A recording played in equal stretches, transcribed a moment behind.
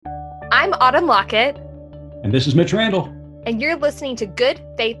I'm Autumn Lockett. And this is Mitch Randall. And you're listening to Good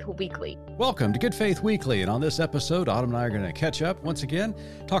Faith Weekly. Welcome to Good Faith Weekly. And on this episode, Autumn and I are going to catch up once again,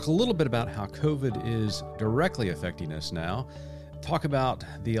 talk a little bit about how COVID is directly affecting us now, talk about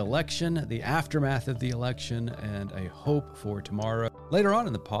the election, the aftermath of the election, and a hope for tomorrow. Later on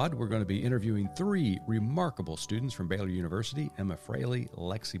in the pod, we're going to be interviewing three remarkable students from Baylor University, Emma Fraley,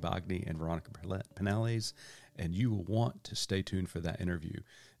 Lexy Bogney, and Veronica Penales. And you will want to stay tuned for that interview.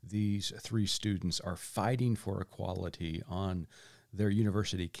 These three students are fighting for equality on their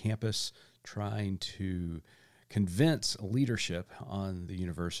university campus, trying to convince leadership on the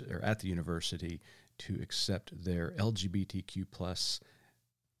university or at the university to accept their LGBTQ plus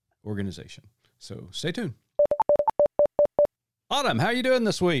organization. So stay tuned. Autumn, how are you doing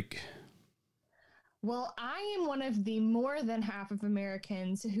this week? Well, I am one of the more than half of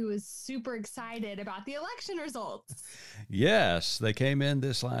Americans who is super excited about the election results. Yes, they came in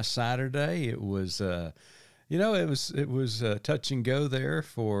this last Saturday. It was, it was touch and go there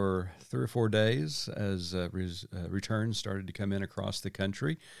for 3 or 4 days as returns started to come in across the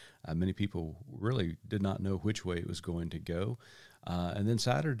country. Many people really did not know which way it was going to go. And then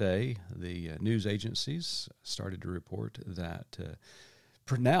Saturday, the news agencies started to report that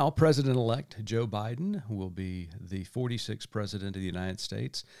now, President-elect Joe Biden will be the 46th president of the United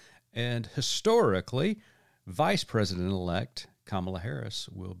States, and historically, Vice President-elect Kamala Harris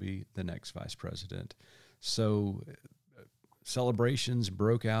will be the next vice president. So celebrations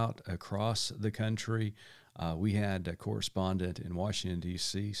broke out across the country. We had a correspondent in Washington,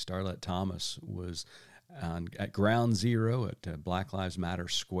 D.C., Starlett Thomas, was at Ground Zero at Black Lives Matter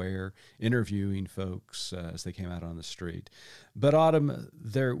Square, interviewing folks as they came out on the street. But Autumn,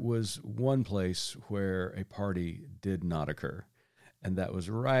 there was one place where a party did not occur, and that was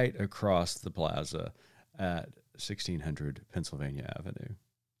right across the plaza at 1600 Pennsylvania Avenue.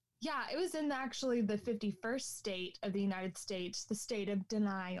 Yeah, it was in actually the 51st state of the United States, the state of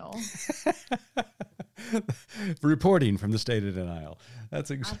denial. Reporting from the state of denial.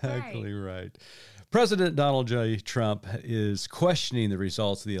 That's exactly right. President Donald J. Trump is questioning the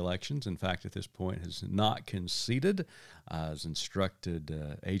results of the elections. In fact, at this point, has not conceded, has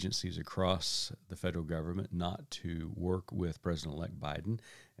instructed agencies across the federal government not to work with President-elect Biden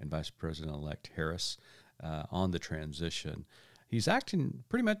and Vice President-elect Harris on the transition. He's acting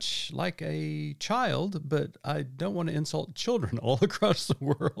pretty much like a child, but I don't want to insult children all across the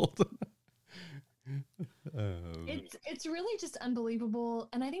world. It's really just unbelievable,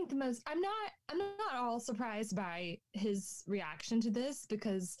 and I think I'm not all surprised by his reaction to this,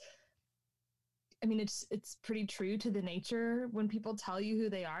 because I mean it's pretty true to the nature. When people tell you who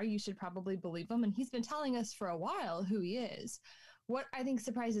they are, you should probably believe them, and he's been telling us for a while who he is. What I think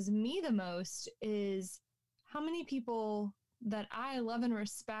surprises me the most is how many people that I love and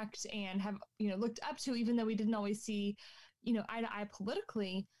respect and have looked up to, even though we didn't always see eye to eye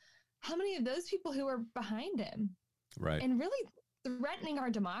politically, how many of those people who are behind him, right, and really threatening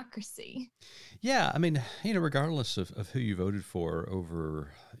our democracy. Yeah, I mean, regardless of who you voted for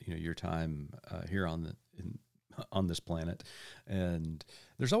over your time here on this planet, and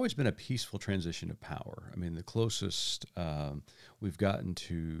there's always been a peaceful transition of power. I mean, the closest we've gotten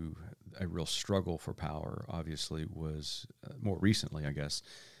to a real struggle for power, obviously, was more recently, I guess,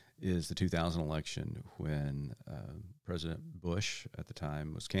 is the 2000 election when President Bush at the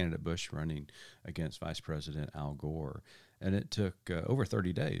time was candidate Bush running against Vice President Al Gore. And it took over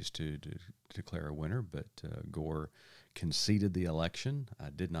 30 days to declare a winner, but Gore conceded the election. I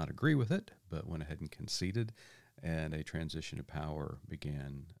did not agree with it, but went ahead and conceded. And a transition of power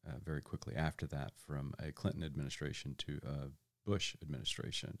began very quickly after that, from a Clinton administration to a Bush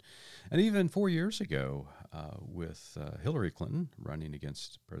administration. And even 4 years ago, with Hillary Clinton running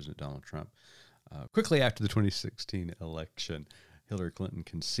against President Donald Trump, quickly after the 2016 election, Hillary Clinton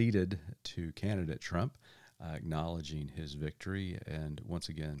conceded to candidate Trump, acknowledging his victory. And once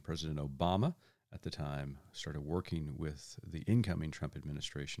again, President Obama at the time started working with the incoming Trump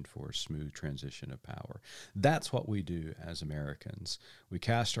administration for a smooth transition of power. That's what we do as Americans. We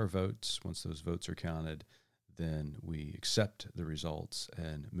cast our votes. Once those votes are counted, then we accept the results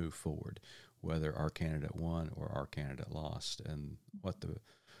and move forward, whether our candidate won or our candidate lost. And what the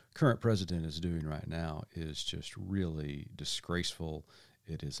current president is doing right now is just really disgraceful.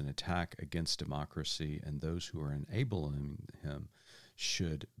 It is an attack against democracy, and those who are enabling him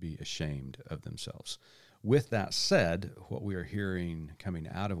should be ashamed of themselves. With that said, what we are hearing coming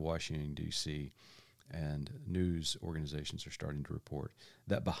out of Washington, D.C., and news organizations are starting to report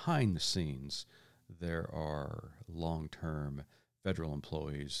that behind the scenes, there are long-term federal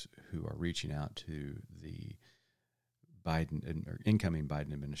employees who are reaching out to the Biden or incoming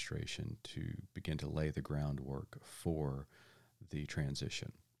Biden administration to begin to lay the groundwork for the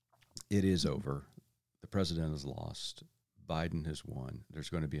transition. It is over. The president has lost. Biden has won. There's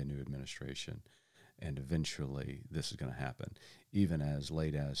going to be a new administration, and eventually this is going to happen. Even as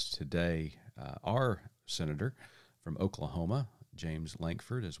late as today, our senator from Oklahoma, James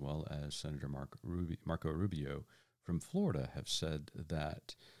Lankford, as well as Senator Marco Rubio from Florida, have said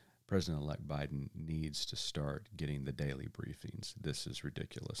that President-elect Biden needs to start getting the daily briefings. This is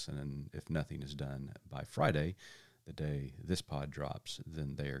ridiculous. And if nothing is done by Friday, the day this pod drops,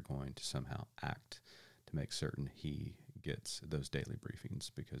 then they are going to somehow act to make certain he gets those daily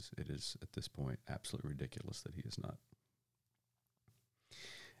briefings, because it is, at this point, absolutely ridiculous that he is not.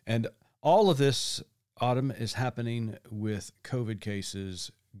 And all of this, Autumn, is happening with COVID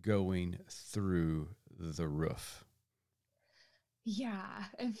cases going through the roof. Yeah.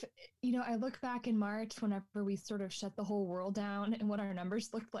 If, I look back in March, whenever we sort of shut the whole world down, and what our numbers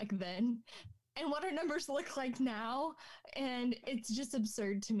looked like then and what our numbers look like now. And it's just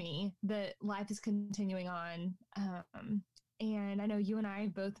absurd to me that life is continuing on. And I know you and I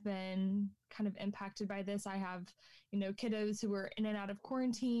have both been kind of impacted by this. I have, kiddos who are in and out of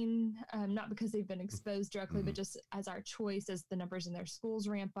quarantine, not because they've been exposed directly, but just as our choice as the numbers in their schools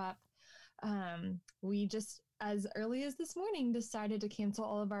ramp up. We just, as early as this morning, decided to cancel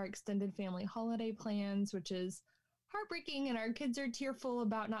all of our extended family holiday plans, which is heartbreaking, and our kids are tearful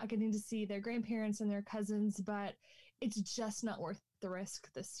about not getting to see their grandparents and their cousins, but it's just not worth the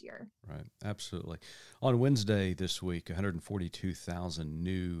risk this year. Right, absolutely. On Wednesday this week, 142,000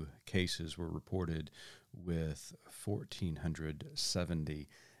 new cases were reported, with 1,470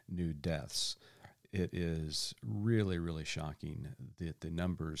 new deaths. It is really, really shocking that the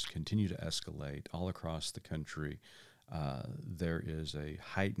numbers continue to escalate all across the country. There is a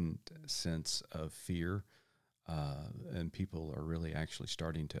heightened sense of fear, and people are really actually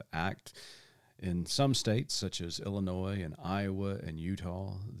starting to act. In some states, such as Illinois and Iowa and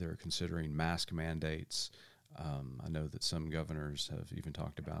Utah, they're considering mask mandates. I know that some governors have even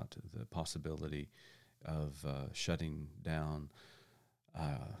talked about the possibility of shutting down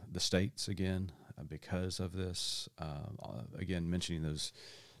the states again because of this. Again, mentioning those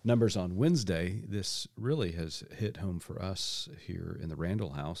numbers on Wednesday, this really has hit home for us here in the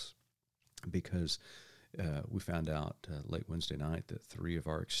Randall house, because we found out late Wednesday night that 3 of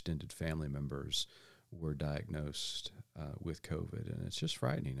our extended family members were diagnosed with COVID, and it's just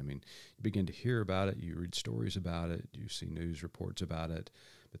frightening. I mean, you begin to hear about it, you read stories about it, you see news reports about it,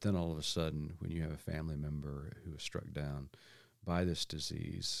 but then all of a sudden, when you have a family member who is struck down by this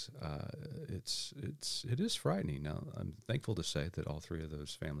disease, it is frightening. Now, I'm thankful to say that all 3 of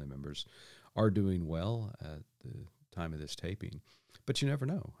those family members are doing well at the time of this taping, but you never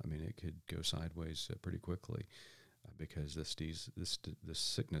know. I mean, it could go sideways pretty quickly, because this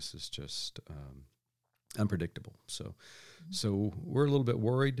sickness is just unpredictable. So we're a little bit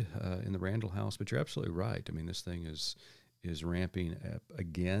worried in the Randall house, but you're absolutely right. I mean, this thing is ramping up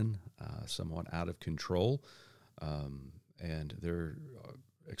again, somewhat out of control. And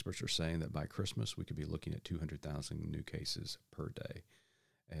experts are saying that by Christmas, we could be looking at 200,000 new cases per day.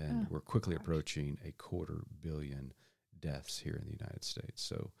 And we're quickly approaching 250 million deaths here in the United States.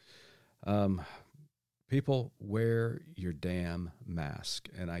 So people, wear your damn mask.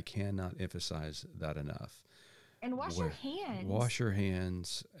 And I cannot emphasize that enough. And wash your hands. Wash your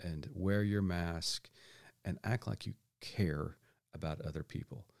hands and wear your mask and act like you care about other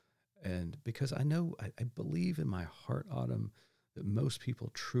people. And because I know, I believe in my heart, Autumn, that most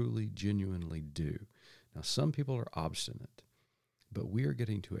people truly, genuinely do. Now, some people are obstinate, but we are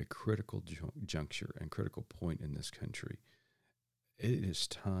getting to a critical juncture and critical point in this country. It is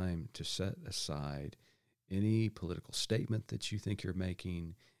time to set aside any political statement that you think you're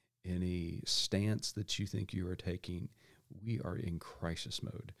making, any stance that you think you are taking. We are in crisis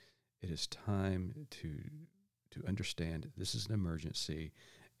mode. It is time to understand this is an emergency,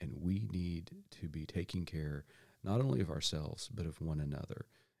 and we need to be taking care not only of ourselves, but of one another.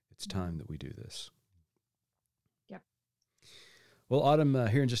 It's time that we do this. Yep. Well, Autumn,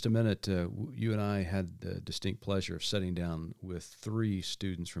 here in just a minute, you and I had the distinct pleasure of sitting down with 3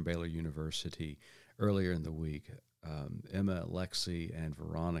 students from Baylor University earlier in the week. Emma, Lexy, and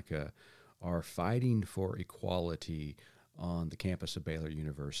Veronica are fighting for equality on the campus of Baylor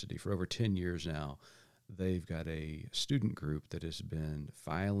University. For over 10 years now, they've got a student group that has been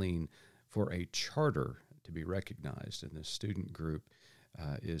filing for a charter to be recognized. And this student group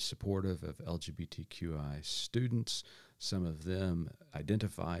is supportive of LGBTQI students. Some of them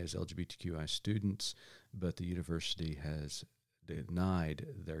identify as LGBTQI students, but the university has denied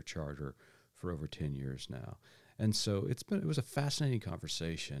their charter for over 10 years now. And so it was a fascinating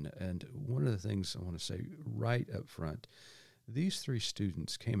conversation. And one of the things I want to say right up front, these three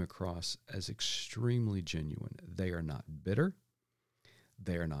students came across as extremely genuine. They are not bitter.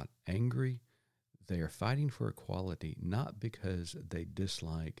 They are not angry. They are fighting for equality, not because they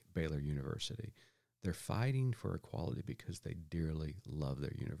dislike Baylor University. They're fighting for equality because they dearly love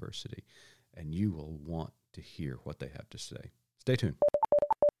their university. And you will want to hear what they have to say. Stay tuned.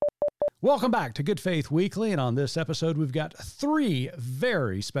 Welcome back to Good Faith Weekly, and on this episode, we've got three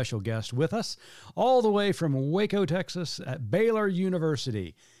very special guests with us, all the way from Waco, Texas, at Baylor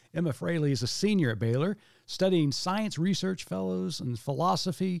University. Emma Fraley is a senior at Baylor, studying science research fellows and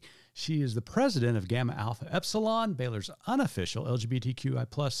philosophy. She is the president of Gamma Alpha Upsilon, Baylor's unofficial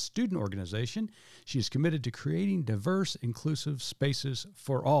LGBTQI+ student organization. She is committed to creating diverse, inclusive spaces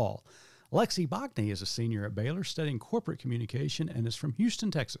for all. Lexy Bogney is a senior at Baylor studying corporate communication and is from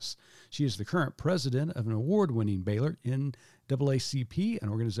Houston, Texas. She is the current president of an award-winning Baylor NAACP, an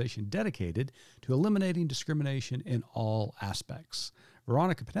organization dedicated to eliminating discrimination in all aspects.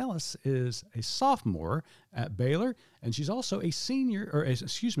 Veronica Penales is a sophomore at Baylor, and she's also a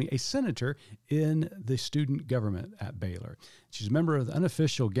senator in the student government at Baylor. She's a member of the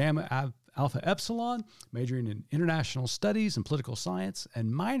unofficial Gamma Alpha Upsilon, majoring in international studies and political science,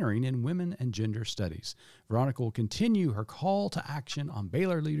 and minoring in women and gender studies. Veronica will continue her call to action on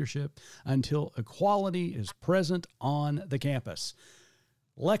Baylor leadership until equality is present on the campus.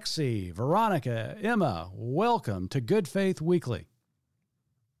 Lexy, Veronica, Emma, welcome to Good Faith Weekly.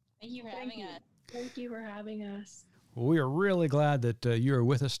 Thank you for having us. Thank you for having us. Well, we are really glad that you are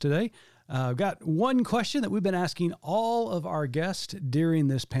with us today. I've got one question that we've been asking all of our guests during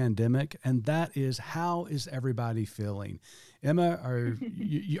this pandemic, and that is, how is everybody feeling? Emma,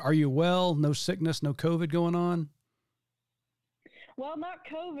 are you well? No sickness, no COVID going on? Well, not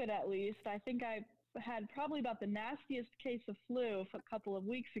COVID, at least. I think I had probably about the nastiest case of flu a couple of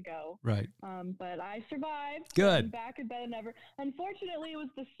weeks ago. Right. But I survived. Good. I'm back in bed and ever. Unfortunately, it was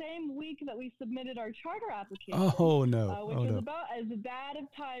the same week that we submitted our charter application. Oh, no. Which was about as bad of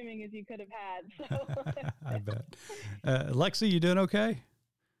timing as you could have had. So. I bet. Lexi, you doing okay?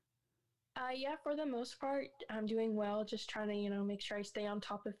 Yeah, for the most part, I'm doing well. Just trying to, make sure I stay on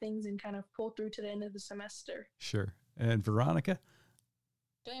top of things and kind of pull through to the end of the semester. Sure. And Veronica?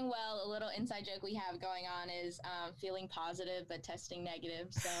 Doing well. A little inside joke we have going on is feeling positive but testing negative.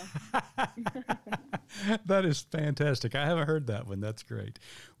 So that is fantastic. I haven't heard that one. That's great.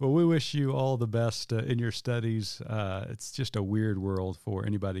 Well, we wish you all the best in your studies. It's just a weird world for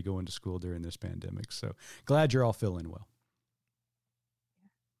anybody going to school during this pandemic. So glad you're all feeling well.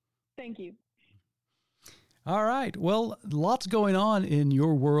 Thank you. All right. Well, lots going on in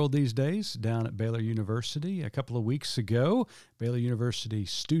your world these days down at Baylor University. A couple of weeks ago, Baylor University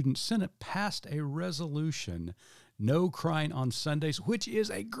Student Senate passed a resolution, No Crying on Sundays, which is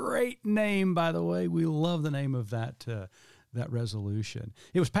a great name, by the way. We love the name of that resolution.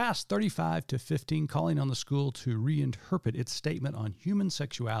 It was passed 35-15, calling on the school to reinterpret its statement on human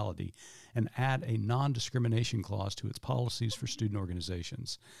sexuality and add a non-discrimination clause to its policies for student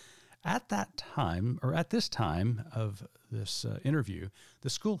organizations. At this time of this interview,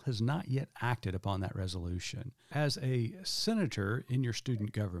 the school has not yet acted upon that resolution. As a senator in your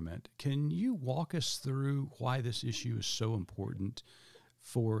student government, can you walk us through why this issue is so important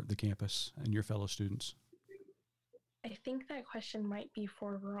for the campus and your fellow students? I think that question might be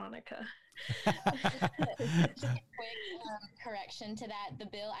for Veronica. Just a quick correction to that. The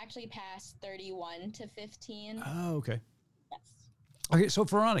bill actually passed 31-15. Oh, okay. Yes. Okay, so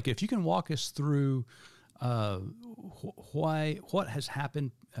Veronica, if you can walk us through what has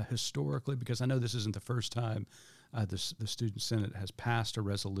happened historically, because I know this isn't the first time the Student Senate has passed a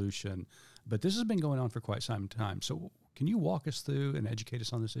resolution, but this has been going on for quite some time. So can you walk us through and educate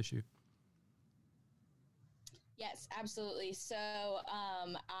us on this issue? Yes, absolutely. So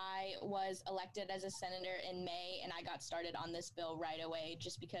I was elected as a senator in May, and I got started on this bill right away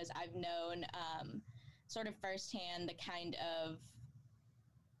just because I've known sort of firsthand the kind of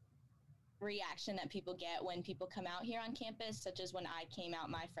reaction that people get when people come out here on campus, such as when I came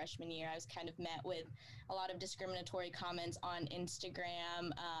out my freshman year. I was kind of met with a lot of discriminatory comments on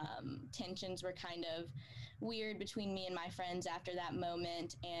Instagram. Tensions were kind of weird between me and my friends after that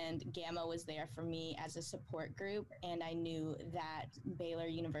moment, and Gamma was there for me as a support group, and I knew that Baylor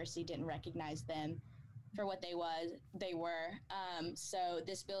University didn't recognize them for what they were. So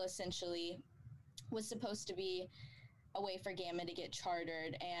this bill essentially was supposed to be a way for Gamma to get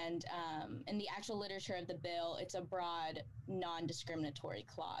chartered, and in the actual literature of the bill, it's a broad non-discriminatory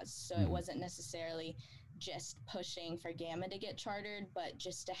clause. So it wasn't necessarily just pushing for Gamma to get chartered, but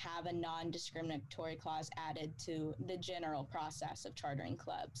just to have a non-discriminatory clause added to the general process of chartering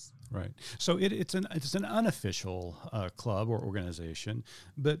clubs. Right. So it's an unofficial club or organization.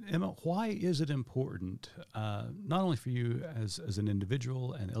 But Emma, why is it important, not only for you as an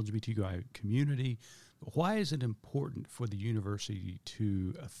individual and LGBTQI community, but why is it important for the university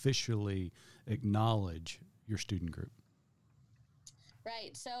to officially acknowledge your student group?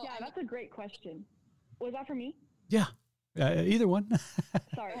 Right. So Yeah, that's a great question. Was that for me? Yeah. Either one.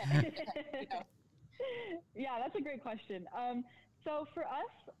 Sorry. Yeah, that's a great question. So for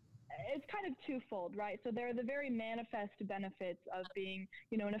us, it's kind of twofold, right? So there are the very manifest benefits of being,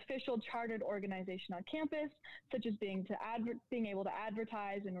 an official chartered organization on campus, such as being able to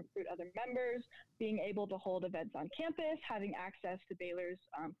advertise and recruit other members, being able to hold events on campus, having access to Baylor's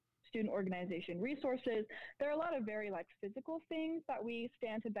student organization resources. There are a lot of very physical things that we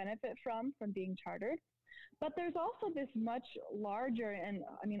stand to benefit from being chartered. But there's also this much larger and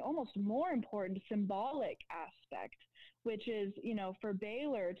almost more important symbolic aspect, which is, for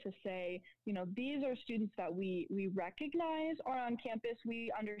Baylor to say, these are students that we recognize are on campus.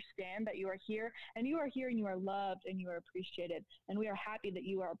 We understand that you are here and you are loved and you are appreciated. And we are happy that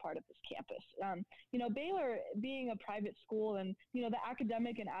you are a part of this campus. Baylor being a private school and, the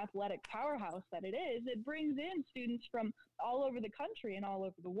academic and athletic powerhouse that it is, it brings in students from all over the country and all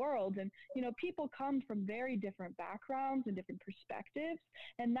over the world. And, people come from very different backgrounds and different perspectives.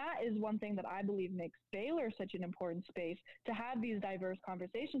 And that is one thing that I believe makes Baylor such an important space to have these diverse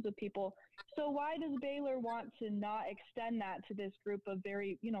conversations with people. So why does Baylor want to not extend that to this group of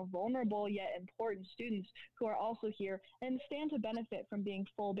very, vulnerable yet important students who are also here and stand to benefit from being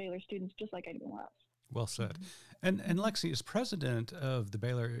full Baylor students just like anyone else? Well said. And Lexy, as president of the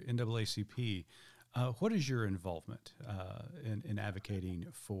Baylor NAACP, what is your involvement in advocating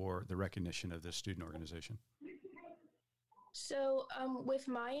for the recognition of this student organization? So with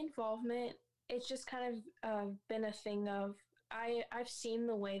my involvement, it's just kind of been a thing of I've seen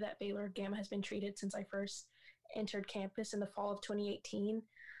the way that Baylor Gamma has been treated since I first entered campus in the fall of 2018.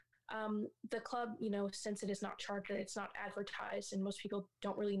 The club, since it is not chartered, it's not advertised, and most people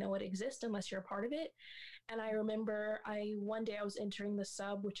don't really know it exists unless you're a part of it. And I remember one day I was entering the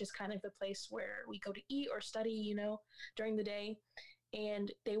sub, which is kind of the place where we go to eat or study, during the day.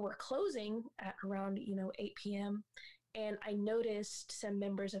 And they were closing at around, 8 p.m. And I noticed some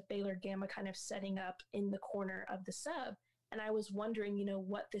members of Baylor Gamma kind of setting up in the corner of the sub. And I was wondering,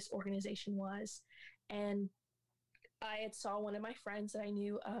 what this organization was. And I had saw one of my friends that I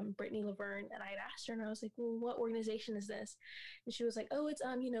knew, Brittany Laverne, and I had asked her, and I was like, well, what organization is this? And she was like, oh, it's,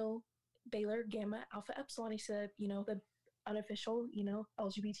 Baylor Gamma Alpha Upsilon. He said, the unofficial,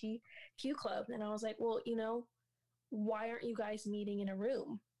 LGBTQ club. And I was like, well, why aren't you guys meeting in a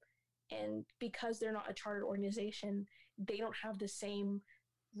room? And because they're not a chartered organization, they don't have the same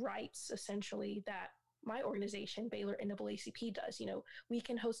rights, essentially, that my organization, Baylor NAACP, does. We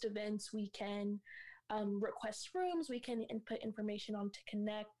can host events, we can request rooms, we can input information on to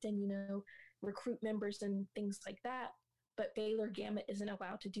connect and, recruit members and things like that. But Baylor Gamma isn't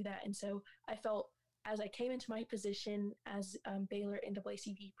allowed to do that. And so I felt as I came into my position as Baylor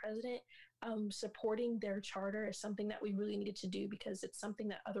NAACP president, supporting their charter is something that we really needed to do because it's something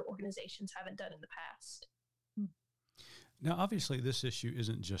that other organizations haven't done in the past. Now, obviously, this issue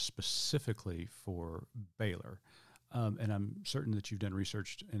isn't just specifically for Baylor, and I'm certain that you've done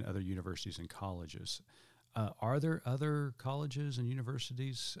research in other universities and colleges. Are there other colleges and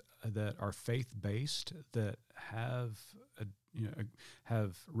universities that are faith-based that have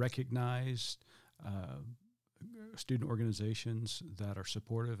recognized student organizations that are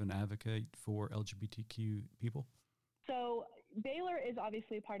supportive and advocate for LGBTQ people? So Baylor is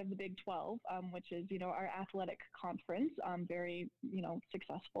obviously part of the Big 12, which is, our athletic conference, very,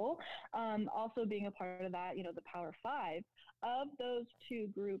 successful. Also being a part of that, the Power Five. Of those two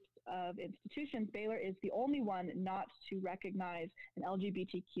groups of institutions, Baylor is the only one not to recognize an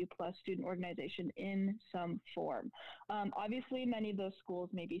LGBTQ plus student organization in some form. Obviously, many of those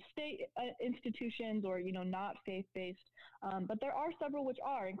schools may be state institutions or, not faith-based, but there are several which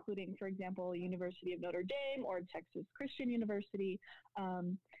are, including, for example, University of Notre Dame or Texas Christian University.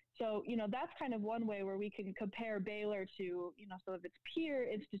 So, that's kind of one way where we can compare Baylor to, some of its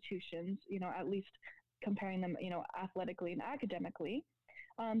peer institutions, at least comparing them, athletically and academically.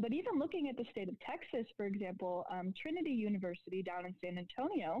 But even looking at the state of Texas, for example, Trinity University down in San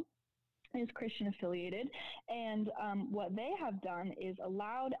Antonio is Christian affiliated. And what they have done is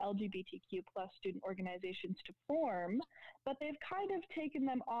allowed LGBTQ plus student organizations to form, but they've kind of taken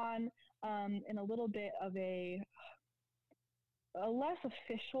them on in a little bit of a a less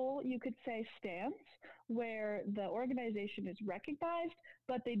official, you could say, stance where the organization is recognized,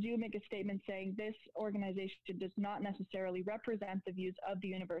 but they do make a statement saying this organization does not necessarily represent the views of the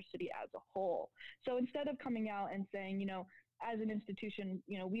university as a whole. So instead of coming out and saying, as an institution,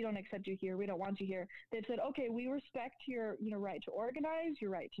 we don't accept you here, we don't want you here, they've said, okay, we respect your, right to organize,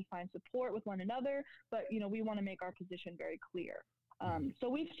 your right to find support with one another, but, we want to make our position very clear. So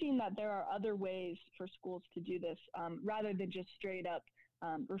we've seen that there are other ways for schools to do this rather than just straight up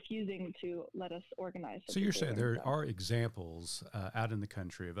refusing to let us organize. So you're saying there are examples out in the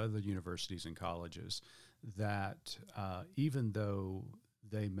country of other universities and colleges that even though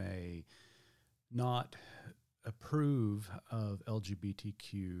they may not approve of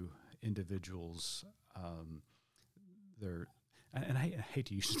LGBTQ individuals, and I hate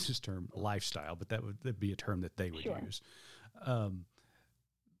to use this term lifestyle, but that'd be a term that they would Sure. use.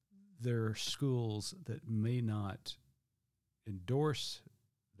 There are schools that may not endorse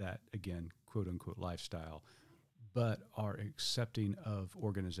that, again, quote unquote lifestyle, but are accepting of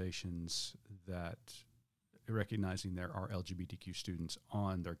organizations that recognizing there are LGBTQ students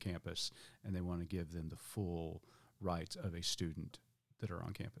on their campus and they want to give them the full rights of a student that are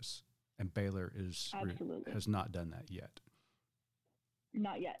on campus. And Baylor has not done that yet.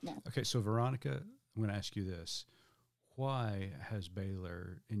 Not yet, no. Okay, so Veronica, I'm going to ask you this. Why has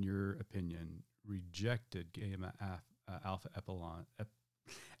Baylor, in your opinion, rejected Gamma Alpha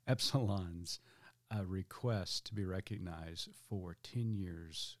Epsilon's request to be recognized for 10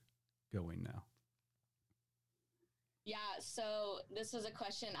 years going now? Yeah, so this was a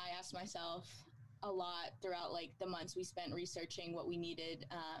question I asked myself a lot throughout the months we spent researching what we needed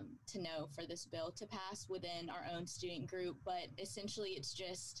to know for this bill to pass within our own student group. But essentially it's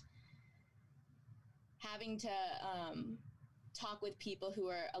just having to talk with people who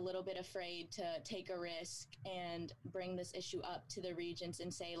are a little bit afraid to take a risk and bring this issue up to the regents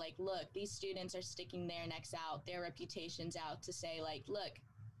and say, look, these students are sticking their necks out, their reputations out to say, look,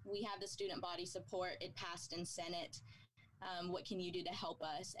 we have the student body support, it passed in Senate. What can you do to help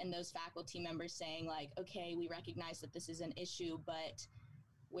us? And those faculty members saying okay, we recognize that this is an issue, but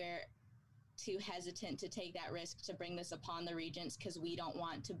we're too hesitant to take that risk to bring this upon the regents because we don't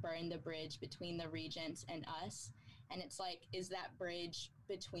want to burn the bridge between the regents and us. And it's is that bridge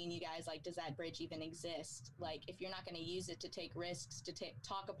between you guys, does that bridge even exist? If you're not going to use it to take risks, to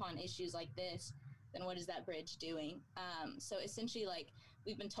talk upon issues like this, then what is that bridge doing? So essentially,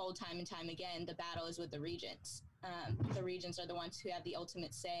 we've been told time and time again, the battle is with the regents. The regents are the ones who have the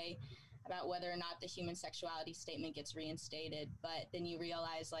ultimate say about whether or not the human sexuality statement gets reinstated. But then you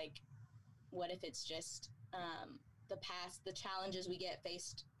realize, what if it's just the challenges we get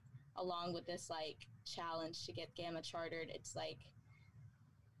faced along with this challenge to get Gamma chartered? It's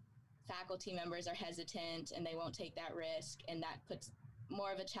faculty members are hesitant and they won't take that risk, and that puts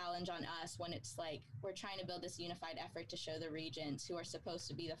more of a challenge on us when it's we're trying to build this unified effort to show the regents, who are supposed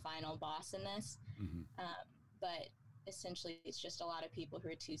to be the final boss in this. Mm-hmm. But essentially it's just a lot of people who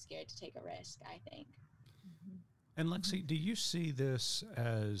are too scared to take a risk, I think. And Lexy, do you see this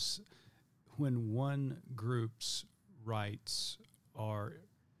as when one group's rights are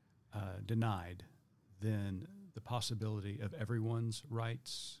denied, then the possibility of everyone's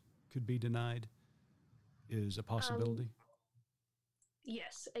rights could be denied is a possibility?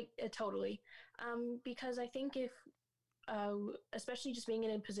 Yes, totally. Because I think if, especially just being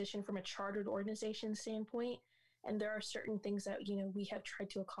in a position from a chartered organization standpoint, and there are certain things that, we have tried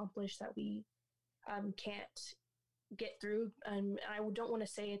to accomplish that we can't get through. And I don't want to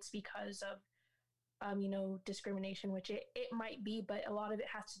say it's because of, discrimination, which it might be, but a lot of it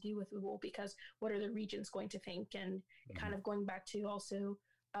has to do with, because what are the regents going to think? And kind of going back to also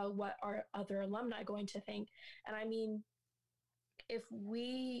what are other alumni going to think? And I mean, if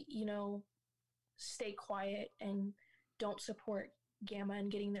we, stay quiet and don't support Gamma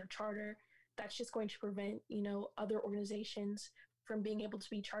and getting their charter, that's just going to prevent, other organizations from being able to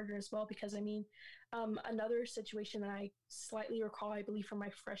be chartered as well. Because another situation that I slightly recall, I believe from my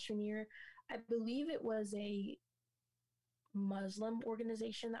freshman year, I believe it was a Muslim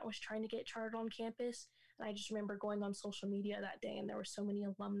organization that was trying to get chartered on campus. And I just remember going on social media that day, and there were so many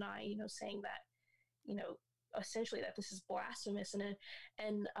alumni, saying that, essentially that this is blasphemous,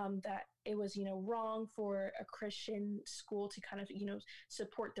 and that it was, wrong for a Christian school to kind of,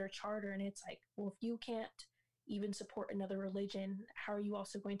 support their charter. And it's well, if you can't even support another religion, how are you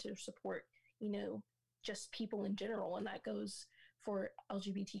also going to support, just people in general? And that goes for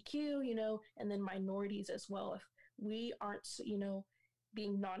LGBTQ, and then minorities as well. If we aren't,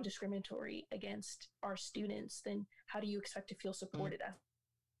 being non-discriminatory against our students, then how do you expect to feel supported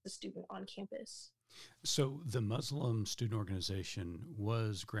a student on campus. So the Muslim student organization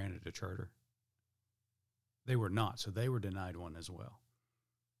was granted a charter. They were not, so they were denied one as well.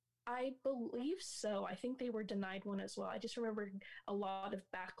 I believe so. I think they were denied one as well. I just remember a lot of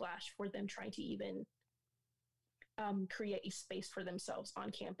backlash for them trying to even create a space for themselves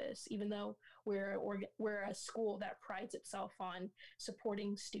on campus, even though we're a school that prides itself on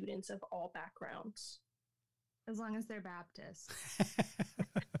supporting students of all backgrounds. As long as they're Baptist.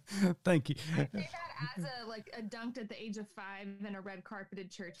 Thank you. I say that as a dunked at the age of 5 in a red carpeted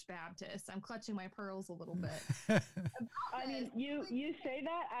church Baptist. I'm clutching my pearls a little bit. I mean, you say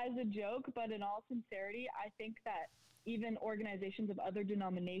that as a joke, but in all sincerity, I think that even organizations of other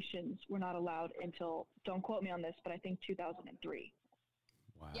denominations were not allowed until, don't quote me on this, but I think 2003.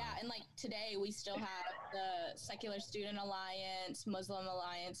 Wow. Yeah, and like today we still have the Secular Student Alliance, Muslim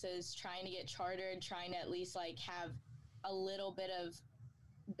alliances trying to get chartered, trying to at least like have a little bit of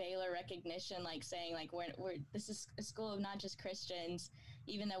Baylor recognition, like saying like we're this is a school of not just Christians,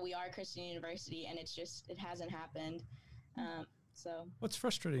 even though we are a Christian university, and it hasn't happened. So what's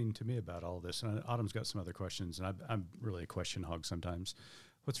frustrating to me about all this, and Autumn's got some other questions, and I'm really a question hog sometimes.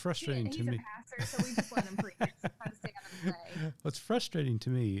 What's frustrating to me? He's a pastor, so we just let him preach. Try to stay out of the way. What's frustrating to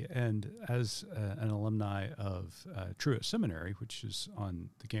me, and as an alumni of Truett Seminary, which is on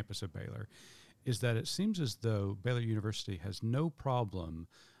the campus of Baylor, is that it seems as though Baylor University has no problem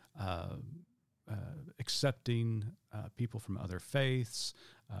accepting people from other faiths,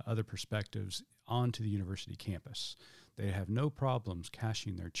 other perspectives onto the university campus. They have no problems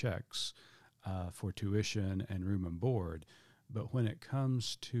cashing their checks for tuition and room and board. But when it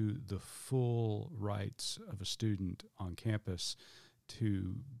comes to the full rights of a student on campus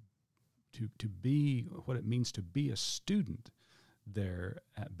to be what it means to be a student there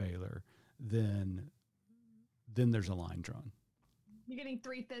at Baylor, then there's a line drawn. You're getting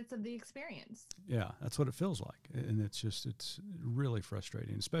 3/5 of the experience. Yeah, that's what it feels like. And it's really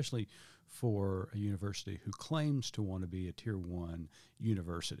frustrating, especially for a university who claims to want to be a tier 1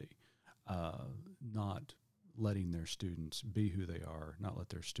 university, not letting their students be who they are, not let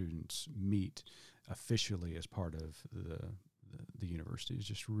their students meet officially as part of the university is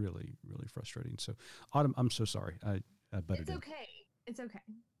just really, really frustrating. So Autumn, I'm so sorry. I butted in. It's okay.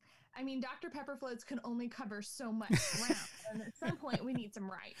 I mean, Dr. Pepper floats can only cover so much ground, and at some point we need some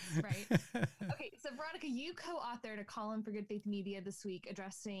rights, right? Okay, so Veronica, you co-authored a column for Good Faith Media this week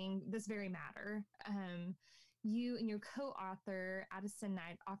addressing this very matter. You and your co-author, Addison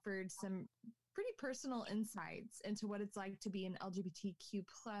Knight, offered some pretty personal insights into what it's like to be an LGBTQ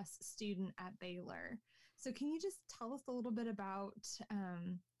plus student at Baylor. So can you just tell us a little bit about,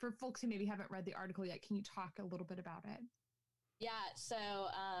 for folks who maybe haven't read the article yet, can you talk a little bit about it? yeah, so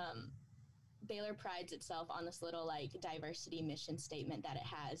Baylor prides itself on this little like diversity mission statement that it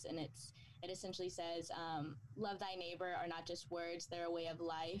has, and it essentially says, love thy neighbor are not just words, they're a way of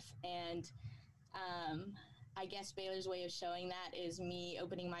life. And I guess Baylor's way of showing that is me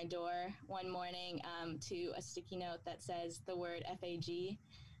opening my door one morning to a sticky note that says the word FAG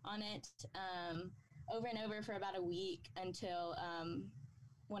on it over and over for about a week until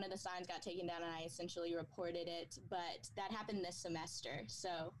one of the signs got taken down and I essentially reported it. But that happened this semester.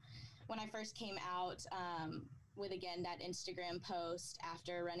 So when I first came out with, again, that Instagram post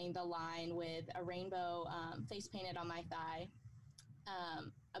after running the line with a rainbow face painted on my thigh,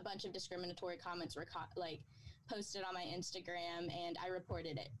 a bunch of discriminatory comments were posted on my Instagram, and I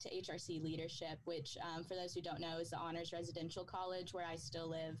reported it to HRC leadership, which for those who don't know is the Honors Residential College where I still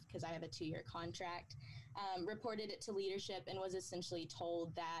live because I have a 2-year contract. Reported it to leadership and was essentially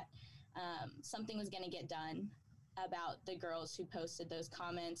told that something was going to get done about the girls who posted those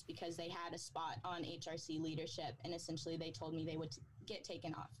comments because they had a spot on HRC leadership, and essentially they told me they would get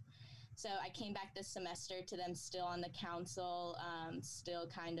taken off. So I came back this semester to them still on the council, still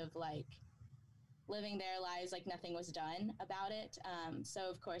kind of like living their lives like nothing was done about it. So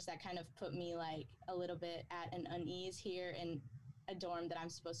of course that kind of put me like a little bit at an unease here in a dorm that I'm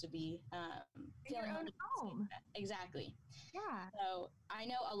supposed to be feeling your own home. Exactly. Yeah. So I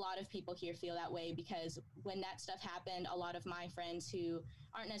know a lot of people here feel that way because when that stuff happened, a lot of my friends who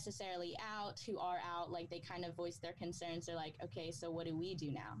aren't necessarily out, who are out, like they kind of voice their concerns. They're like, okay, so what do we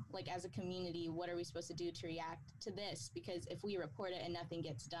do now? Like as a community, what are we supposed to do to react to this? Because if we report it and nothing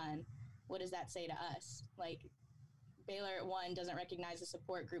gets done, what does that say to us? Like Baylor, 1, doesn't recognize a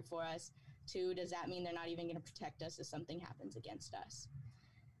support group for us. 2, does that mean they're not even going to protect us if something happens against us?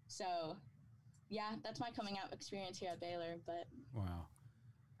 So, yeah, that's my coming out experience here at Baylor. But wow.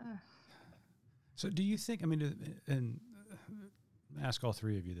 So, do you think? I mean, and ask all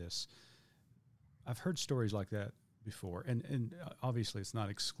 3 of you this. I've heard stories like that before, and obviously it's not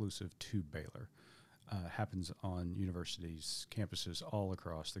exclusive to Baylor. Happens on universities, campuses all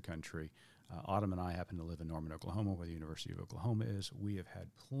across the country. Autumn and I happen to live in Norman, Oklahoma, where the University of Oklahoma is. We have had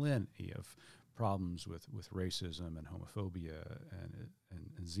plenty of problems with racism and homophobia and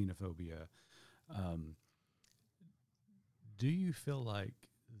xenophobia. Do you feel like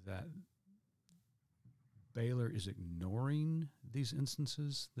that Baylor is ignoring these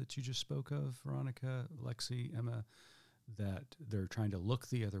instances that you just spoke of, Veronica, Lexy, Emma, that they're trying to look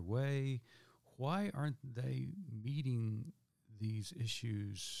the other way? Why aren't they meeting these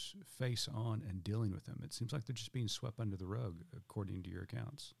issues face on and dealing with them? It seems like they're just being swept under the rug, according to your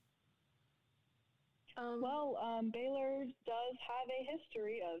accounts. Baylor does have a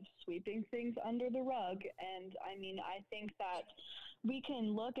history of sweeping things under the rug. And I mean, I think that we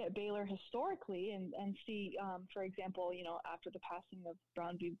can look at Baylor historically and see, for example, after the passing of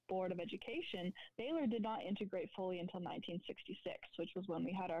Brown v. Board of Education, Baylor did not integrate fully until 1966, which was when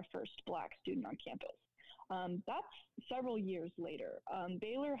we had our first Black student on campus. That's several years later.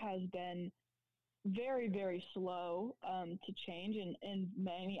 Baylor has been very, very slow to change in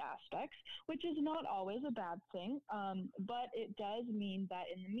many aspects, which is not always a bad thing. But it does mean that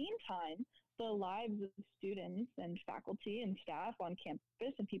in the meantime, the lives of students and faculty and staff on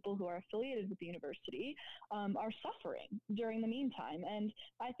campus and people who are affiliated with the university are suffering during the meantime. And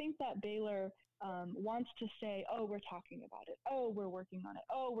I think that Baylor wants to say, oh, we're talking about it. Oh, we're working on it.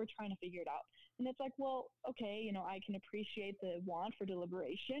 Oh, we're trying to figure it out. And it's like, well, okay, I can appreciate the want for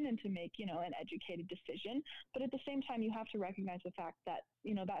deliberation and to make, an educated decision. But at the same time, you have to recognize the fact that,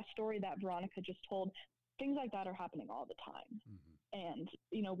 that story that Veronica just told, things like that are happening all the time. Mm-hmm. And,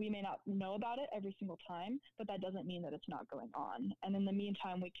 we may not know about it every single time, but that doesn't mean that it's not going on. And in the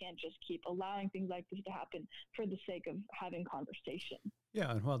meantime, we can't just keep allowing things like this to happen for the sake of having conversation. Yeah,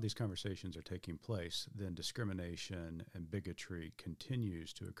 and while these conversations are taking place, then discrimination and bigotry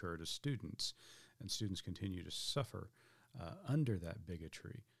continues to occur to students, and students continue to suffer under that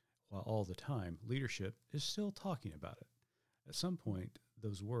bigotry, while all the time leadership is still talking about it. At some point,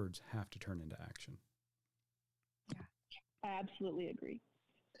 those words have to turn into action. Yeah, I absolutely agree.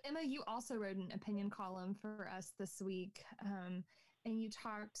 Emma, you also wrote an opinion column for us this week, and you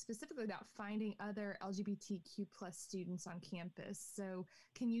talked specifically about finding other LGBTQ plus students on campus. So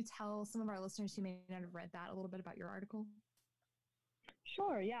can you tell some of our listeners who may not have read that a little bit about your article?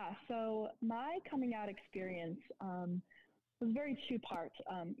 Sure, yeah. So my coming out experience was very two parts.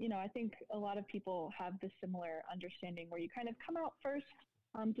 I think a lot of people have this similar understanding where you kind of come out first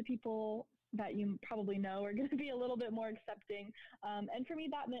to people that you probably know are going to be a little bit more accepting. And for me,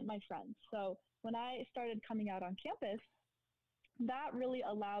 that meant my friends. So when I started coming out on campus, that really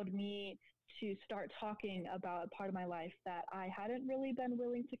allowed me to start talking about a part of my life that I hadn't really been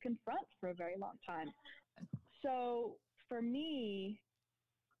willing to confront for a very long time. So for me,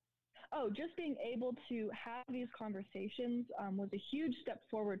 just being able to have these conversations was a huge step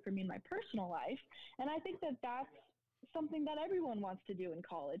forward for me in my personal life. And I think that that's something that everyone wants to do in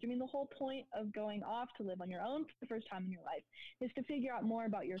college. I mean, the whole point of going off to live on your own for the first time in your life is to figure out more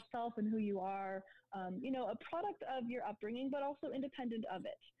about yourself and who you are, a product of your upbringing, but also independent of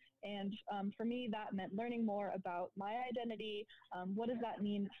it. And for me, that meant learning more about my identity. What does that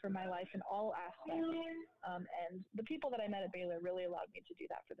mean for my life in all aspects? And the people that I met at Baylor really allowed me to do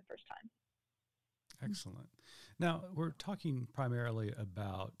that for the first time. Excellent. Now, we're talking primarily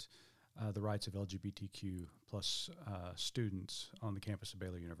about the rights of LGBTQ plus students on the campus of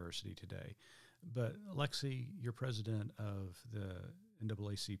Baylor University today. But Lexy, you're president of the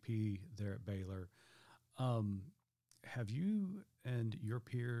NAACP there at Baylor. Have you and your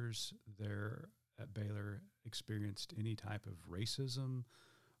peers there at Baylor experienced any type of racism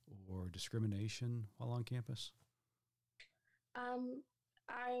or discrimination while on campus?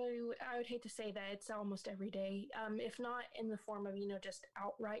 I would hate to say that it's almost every day, if not in the form of, just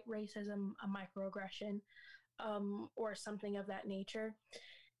outright racism, a microaggression, or something of that nature.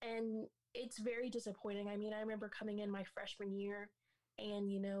 And it's very disappointing. I mean, I remember coming in my freshman year and,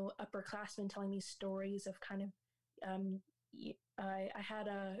 upperclassmen telling me stories of kind of, I had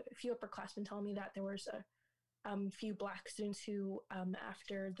a few upperclassmen telling me that there was a few Black students who,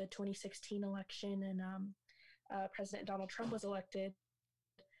 after the 2016 election and President Donald Trump was elected,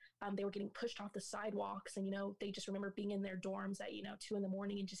 they were getting pushed off the sidewalks, and, they just remember being in their dorms at, 2 a.m.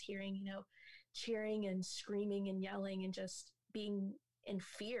 and just hearing, cheering and screaming and yelling and just being in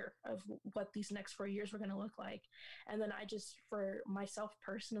fear of what these next 4 years were going to look like. And then I just, for myself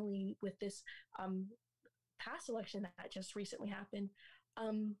personally, with this past election that just recently happened,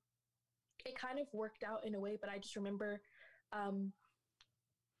 it kind of worked out in a way, but I just remember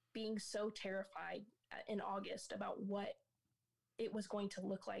being so terrified in August about what it was going to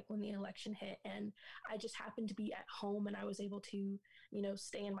look like when the election hit. And I just happened to be at home and I was able to,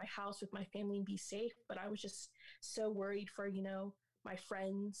 stay in my house with my family and be safe. But I was just so worried for, my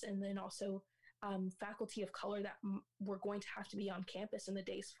friends and then also faculty of color that were going to have to be on campus in the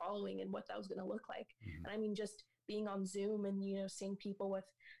days following and what that was going to look like. Mm-hmm. And I mean, just being on Zoom and, seeing people with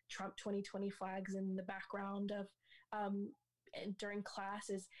Trump 2020 flags in the background of, and during class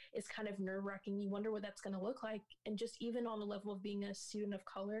is kind of nerve wracking. You wonder what that's going to look like. And just even on the level of being a student of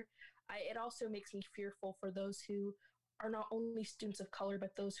color, it also makes me fearful for those who are not only students of color,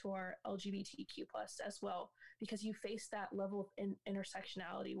 but those who are LGBTQ plus as well, because you face that level of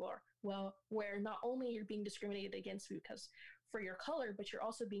intersectionality where not only you're being discriminated against because for your color, but you're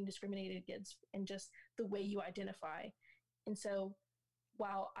also being discriminated against in just the way you identify. And so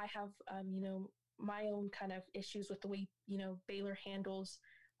while I have, my own kind of issues with the way, Baylor handles,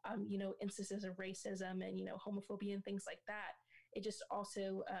 instances of racism and, homophobia and things like that, it just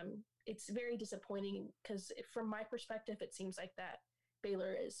also, it's very disappointing because from my perspective, it seems like that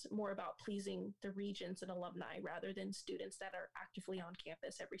Baylor is more about pleasing the regents and alumni rather than students that are actively on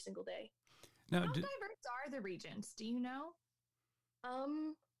campus every single day. Now, How diverse are the regents? Do you know? I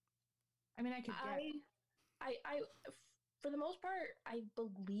mean, I could guess. I for the most part, I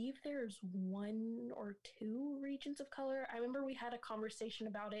believe there's one or two regents of color. I remember we had a conversation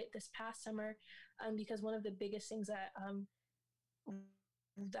about it this past summer, because one of the biggest things that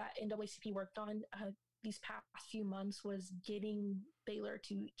that NAACP worked on these past few months was getting Baylor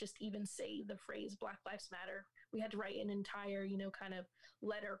to just even say the phrase Black Lives Matter. We had to write an entire, kind of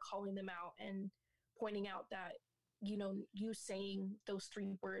letter calling them out and pointing out that, you saying those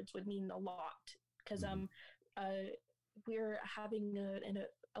three words would mean a lot. Because we're having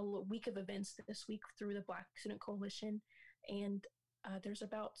a week of events this week through the Black Student Coalition, and there's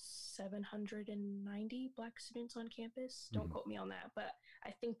about 790 Black students on campus. Don't quote me on that, but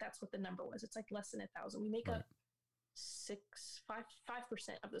I think that's what the number was. It's like less than 1,000. We make up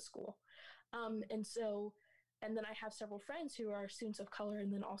 5% of the school. And then I have several friends who are students of color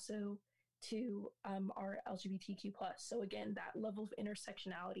and then also to are LGBTQ plus. So again, that level of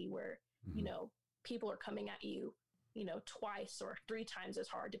intersectionality where, people are coming at you, twice or three times as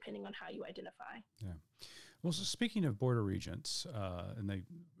hard, depending on how you identify. Yeah. Well, so speaking of Board of Regents, and they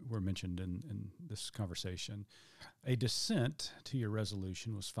were mentioned in this conversation, a dissent to your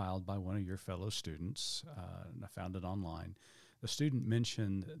resolution was filed by one of your fellow students, and I found it online. The student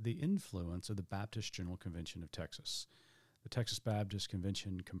mentioned the influence of the Baptist General Convention of Texas. The Texas Baptist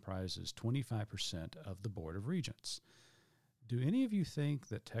Convention comprises 25% of the Board of Regents. Do any of you think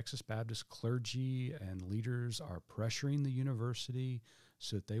that Texas Baptist clergy and leaders are pressuring the university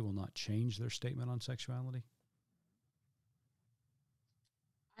so that they will not change their statement on sexuality?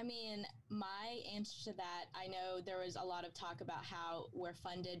 I mean, my answer to that, I know there was a lot of talk about how we're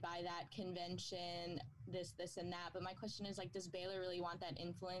funded by that convention, this, and that. But my question is, does Baylor really want that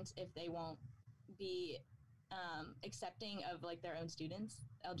influence if they won't be accepting of, their own students,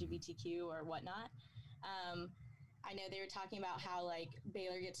 LGBTQ or whatnot? I know they were talking about how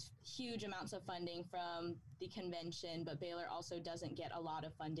Baylor gets huge amounts of funding from the convention, but Baylor also doesn't get a lot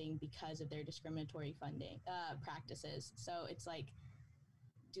of funding because of their discriminatory funding practices. So it's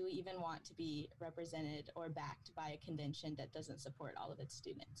do we even want to be represented or backed by a convention that doesn't support all of its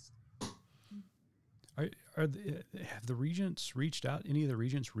students? Have the regents reached out? Any of the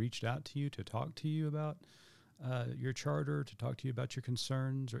regents reached out to you to talk to you about your charter, to talk to you about your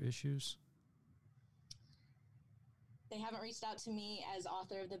concerns or issues? They haven't reached out to me as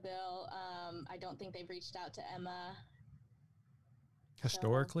author of the bill. I don't think they've reached out to Emma.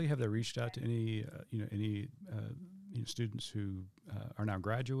 Historically, have they reached out to any students who are now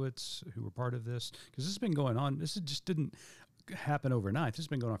graduates who were part of this? Because this has been going on. This just didn't happen overnight. This has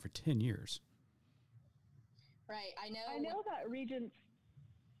been going on for 10 years. Right. I know that regents.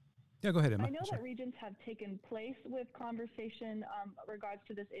 Yeah, go ahead, Emma. I know that regents have taken place with conversation regards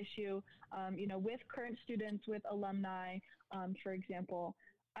to this issue, with current students, with alumni, for example.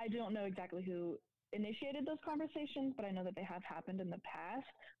 I don't know exactly who initiated those conversations, but I know that they have happened in the past,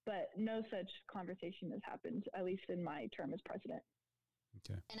 but no such conversation has happened, at least in my term as president.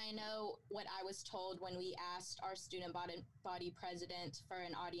 Okay. And I know what I was told when we asked our student body president for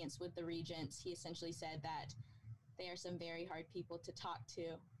an audience with the regents. He essentially said that they are some very hard people to talk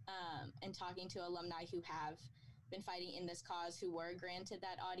to. And talking to alumni who have been fighting in this cause, who were granted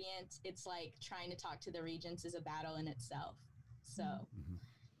that audience, it's trying to talk to the regents is a battle in itself. So. Mm-hmm.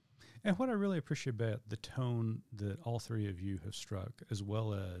 And what I really appreciate about the tone that all three of you have struck, as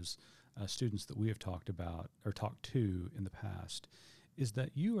well as students that we have talked about or talked to in the past, is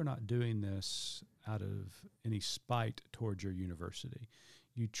that you are not doing this out of any spite towards your university.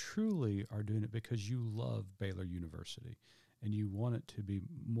 You truly are doing it because you love Baylor University and you want it to be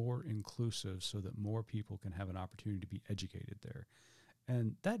more inclusive so that more people can have an opportunity to be educated there.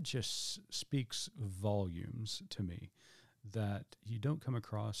 And that just speaks volumes to me, that you don't come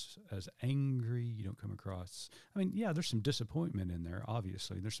across as angry. You don't come across, I mean, yeah, there's some disappointment in there,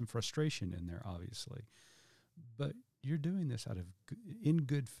 obviously. There's some frustration in there, obviously. But you're doing this in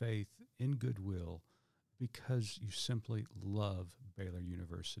good faith, in goodwill, because you simply love Baylor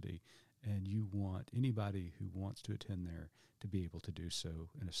University and you want anybody who wants to attend there to be able to do so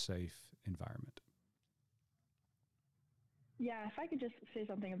in a safe environment. Yeah, if I could just say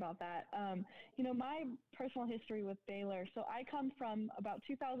something about that. My personal history with Baylor, so I come from about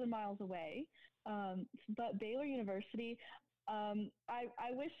 2,000 miles away, but Baylor University,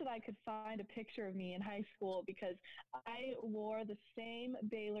 I wish that I could find a picture of me in high school because I wore the same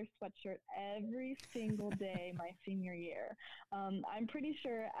Baylor sweatshirt every single day my senior year. I'm pretty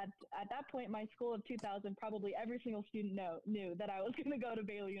sure at that point, my school of 2000, probably every single student knew that I was going to go to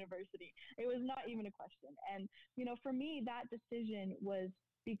Baylor University. It was not even a question. And, for me, that decision was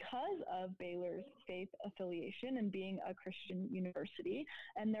because of Baylor's faith affiliation and being a Christian university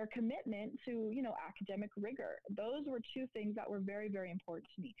and their commitment to, academic rigor. Those were two things that were very, very important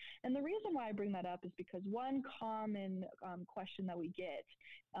to me. And the reason why I bring that up is because one common question that we get,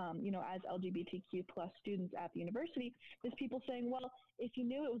 as LGBTQ plus students at the university is people saying, well, if you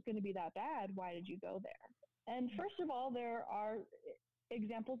knew it was going to be that bad, why did you go there? And first of all, there are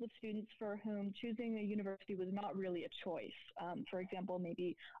examples of students for whom choosing a university was not really a choice. For example,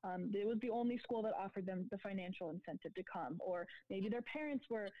 maybe it was the only school that offered them the financial incentive to come, or maybe their parents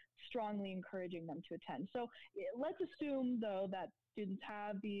were strongly encouraging them to attend. So let's assume, though, that students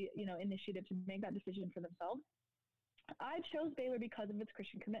have the initiative to make that decision for themselves. I chose Baylor because of its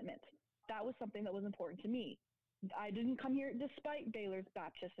Christian commitment. That was something that was important to me. I didn't come here despite Baylor's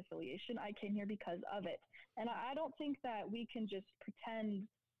Baptist affiliation. I came here because of it. And I don't think that we can just pretend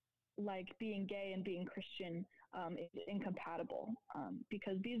like being gay and being Christian is incompatible,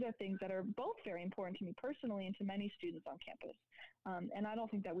 because these are things that are both very important to me personally and to many students on campus. And I don't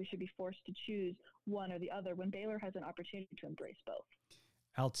think that we should be forced to choose one or the other when Baylor has an opportunity to embrace both.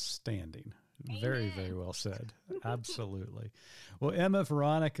 Outstanding. Very, very well said. Absolutely. Well, Emma,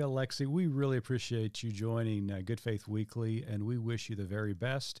 Veronica, Lexy, we really appreciate you joining Good Faith Weekly, and we wish you the very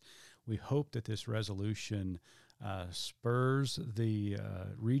best. We hope that this resolution spurs the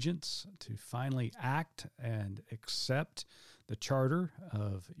regents to finally act and accept the charter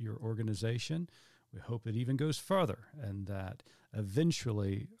of your organization. We hope it even goes further and that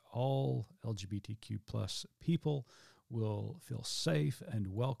eventually all LGBTQ plus people will feel safe and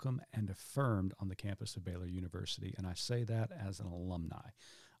welcome and affirmed on the campus of Baylor University. And I say that as an alumni.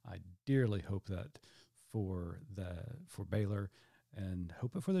 I dearly hope that for Baylor, and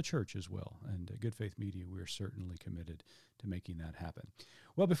hope it for the church as well. And Good Faith Media, we're certainly committed to making that happen.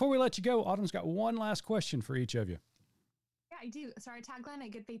 Well, before we let you go, Autumn's got one last question for each of you. Yeah, I do. So our tagline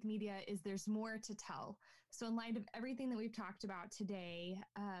at Good Faith Media is "There's more to tell." So in light of everything that we've talked about today,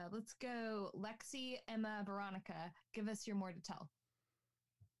 let's go Lexy, Emma, Veronica. Give us your more to tell.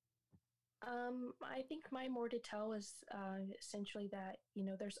 I think my more to tell is essentially that,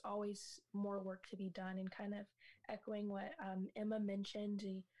 there's always more work to be done, and kind of echoing what Emma mentioned.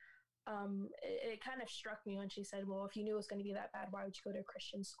 It kind of struck me when she said, well, if you knew it was going to be that bad, why would you go to a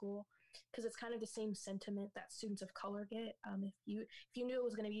Christian school? Because it's kind of the same sentiment that students of color get. If you knew it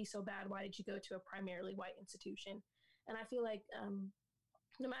was going to be so bad, why did you go to a primarily white institution? And I feel like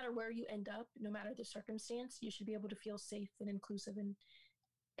no matter where you end up, no matter the circumstance, you should be able to feel safe and inclusive in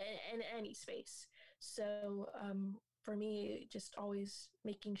any space. So for me, just always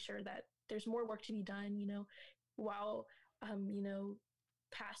making sure that there's more work to be done, while,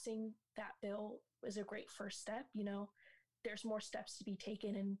 passing that bill is a great first step. There's more steps to be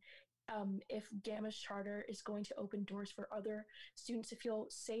taken. And if Gamma's charter is going to open doors for other students to feel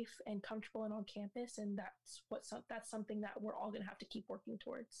safe and comfortable and on campus, and that's something that we're all going to have to keep working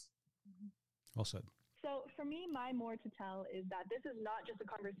towards. Well said. So for me, my more to tell is that this is not just a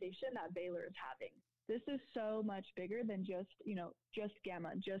conversation that Baylor is having. This is so much bigger than just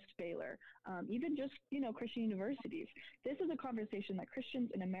Gamma, just Baylor, even just, Christian universities. This is a conversation that Christians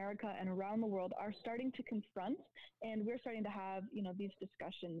in America and around the world are starting to confront, and we're starting to have, these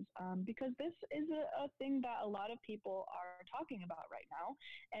discussions because this is a thing that a lot of people are talking about right now.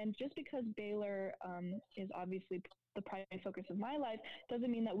 And just because Baylor is obviously the primary focus of my life,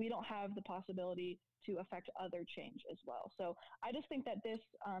 doesn't mean that we don't have the possibility to affect other change as well. So I just think that this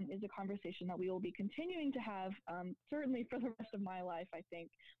is a conversation that we will be continuing to have, certainly for the rest of my life, I think.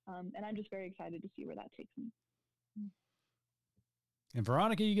 And I'm just very excited to see where that takes me. And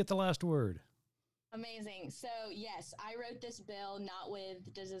Veronica, you get the last word. Amazing. So yes, I wrote this bill not with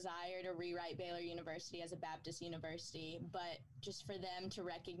the desire to rewrite Baylor University as a Baptist university, but just for them to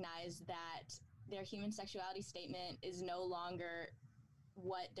recognize that their human sexuality statement is no longer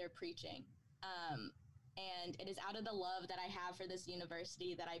what they're preaching. And it is out of the love that I have for this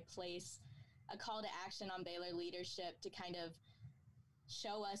university that I place a call to action on Baylor leadership to kind of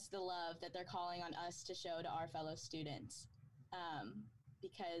show us the love that they're calling on us to show to our fellow students.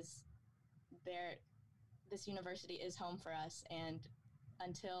 Because this university is home for us, and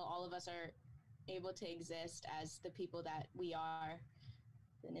until all of us are able to exist as the people that we are,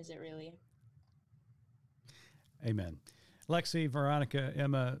 then is it really? Amen. Lexy, Veronica,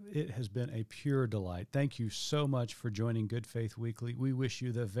 Emma, it has been a pure delight. Thank you so much for joining Good Faith Weekly. We wish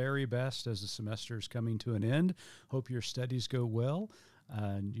you the very best as the semester is coming to an end. Hope your studies go well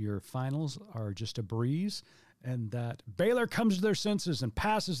and your finals are just a breeze, and that Baylor comes to their senses and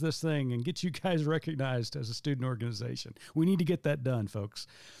passes this thing and gets you guys recognized as a student organization. We need to get that done, folks.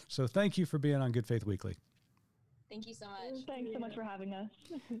 So thank you for being on Good Faith Weekly. Thank you so much. Thanks so much for having us.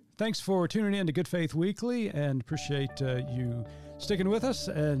 Thanks for tuning in to Good Faith Weekly, and appreciate you sticking with us.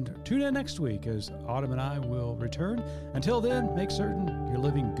 And tune in next week as Autumn and I will return. Until then, make certain you're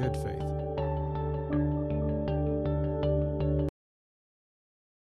living good faith.